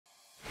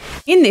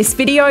In this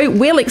video,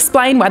 we'll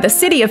explain why the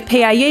City of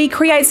PAE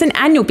creates an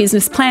annual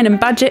business plan and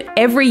budget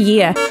every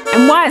year,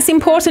 and why it's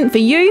important for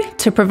you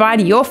to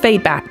provide your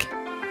feedback.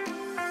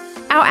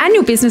 Our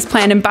annual business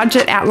plan and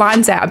budget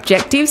outlines our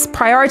objectives,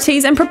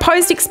 priorities, and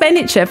proposed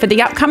expenditure for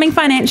the upcoming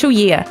financial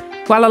year,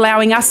 while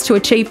allowing us to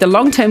achieve the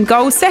long-term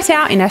goals set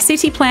out in our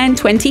City Plan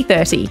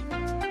 2030.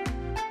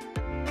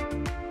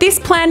 This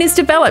plan is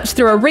developed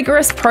through a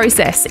rigorous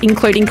process,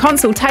 including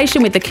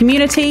consultation with the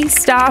community,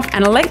 staff,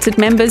 and elected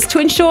members to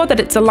ensure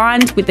that it's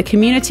aligned with the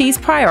community's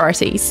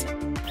priorities.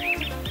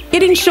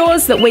 It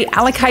ensures that we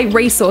allocate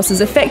resources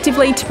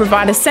effectively to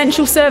provide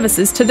essential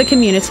services to the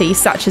community,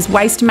 such as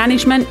waste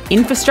management,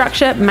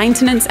 infrastructure,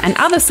 maintenance, and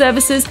other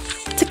services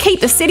to keep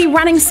the city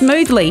running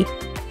smoothly,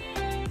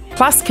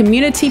 plus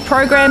community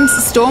programs,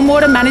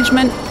 stormwater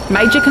management,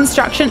 major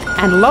construction,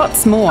 and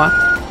lots more.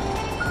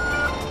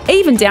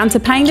 Even down to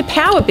paying the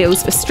power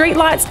bills for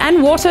streetlights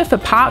and water for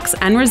parks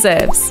and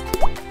reserves.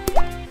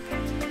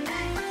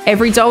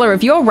 Every dollar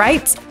of your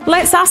rates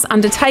lets us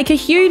undertake a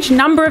huge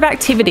number of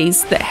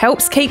activities that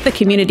helps keep the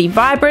community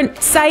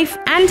vibrant, safe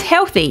and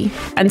healthy,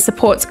 and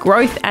supports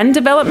growth and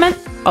development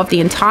of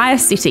the entire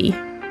city.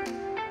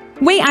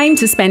 We aim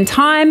to spend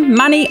time,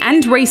 money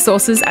and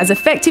resources as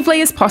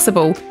effectively as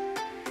possible.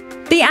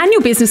 The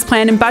annual business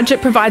plan and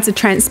budget provides a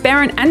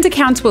transparent and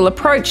accountable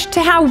approach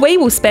to how we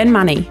will spend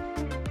money.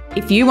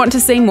 If you want to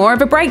see more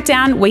of a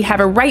breakdown, we have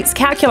a rates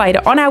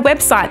calculator on our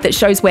website that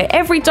shows where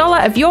every dollar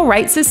of your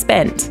rates is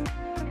spent.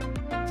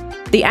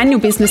 The annual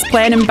business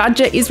plan and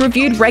budget is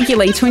reviewed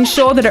regularly to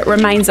ensure that it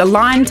remains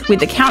aligned with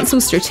the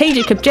Council's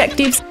strategic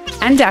objectives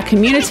and our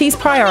community's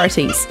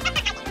priorities.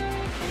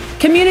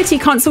 Community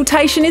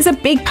consultation is a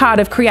big part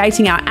of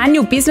creating our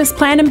annual business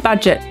plan and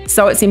budget,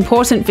 so it's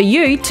important for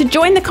you to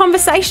join the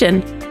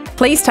conversation.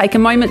 Please take a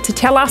moment to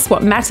tell us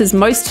what matters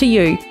most to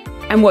you,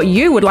 and what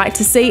you would like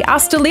to see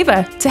us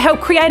deliver to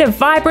help create a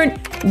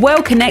vibrant,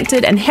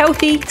 well-connected and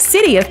healthy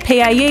City of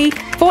PAE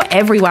for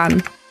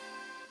everyone.